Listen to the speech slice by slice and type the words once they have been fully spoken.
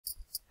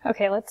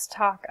Okay, let's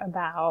talk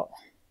about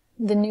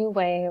the new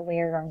way we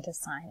are going to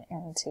sign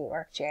into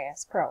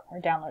ArcGIS Pro or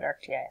download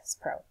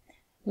ArcGIS Pro.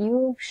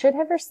 You should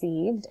have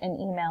received an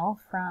email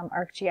from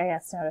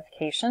ArcGIS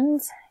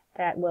Notifications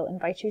that will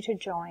invite you to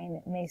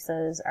join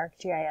MESA's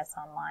ArcGIS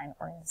Online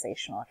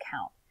organizational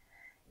account.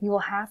 You will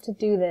have to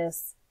do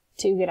this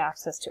to get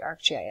access to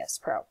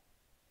ArcGIS Pro.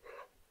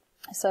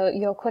 So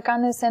you'll click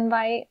on this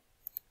invite.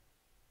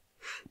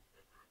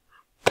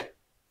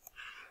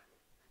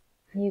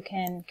 You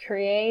can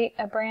create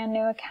a brand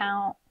new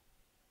account,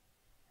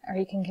 or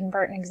you can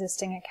convert an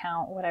existing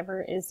account,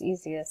 whatever is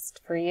easiest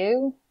for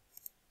you.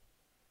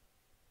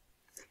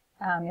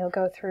 You'll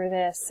go through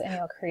this and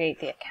you'll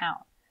create the account.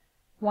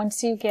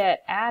 Once you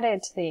get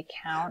added to the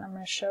account, I'm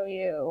going to show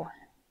you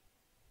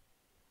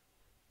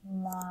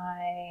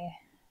my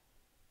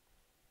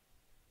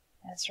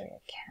Esri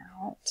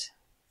account.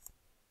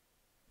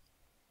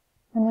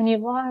 And when you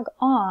log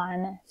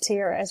on to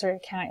your Esri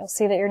account, you'll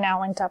see that you're now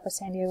linked up with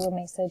San Diego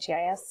Mesa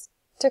GIS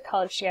to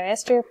College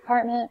GIS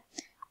Department.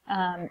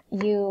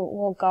 You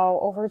will go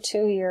over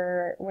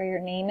to where your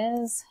name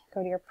is,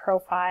 go to your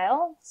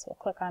profile. So we'll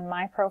click on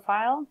My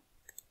Profile.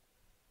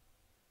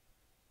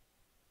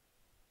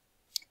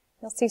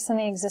 You'll see some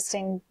of the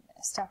existing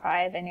stuff I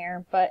have in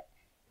here, but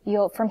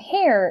from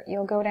here,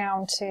 you'll go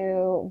down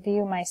to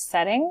View My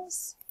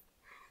Settings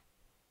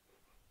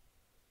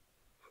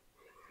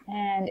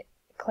and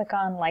click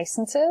on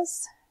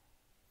Licenses.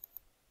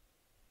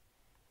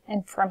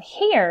 And from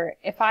here,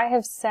 if I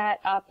have set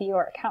up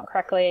your account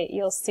correctly,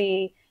 you'll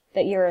see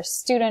that you're a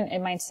student. It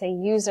might say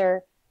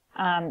user,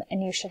 and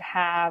you should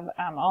have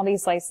all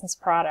these licensed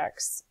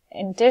products.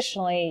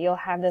 Additionally, you'll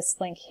have this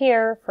link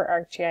here for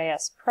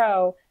ArcGIS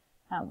Pro,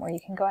 where you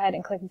can go ahead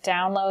and click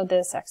download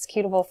this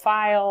executable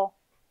file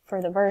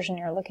for the version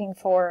you're looking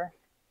for.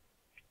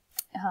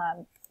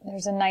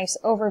 There's a nice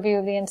overview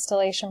of the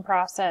installation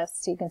process,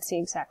 so you can see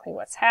exactly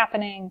what's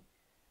happening.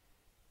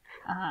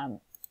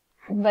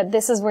 But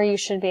this is where you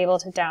should be able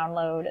to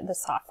download the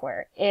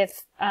software.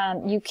 If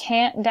you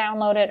can't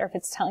download it, or if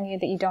it's telling you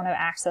that you don't have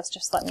access,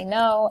 just let me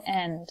know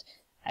and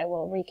I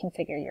will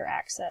reconfigure your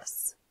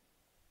access.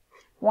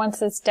 Once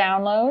this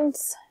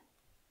downloads,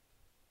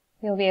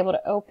 you'll be able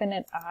to open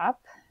it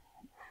up,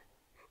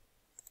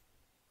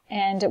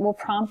 and it will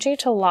prompt you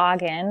to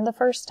log in the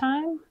first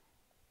time.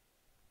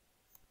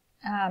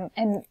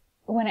 And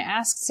when it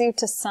asks you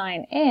to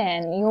sign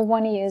in, you'll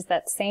want to use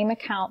that same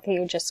account that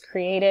you just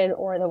created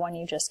or the one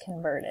you just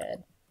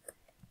converted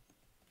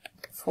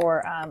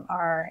for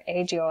our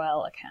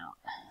AGOL account.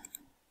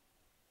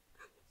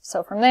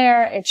 So from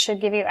there, it should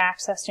give you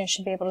access and you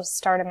should be able to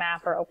start a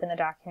map or open the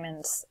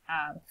documents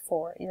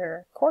for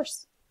your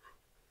course.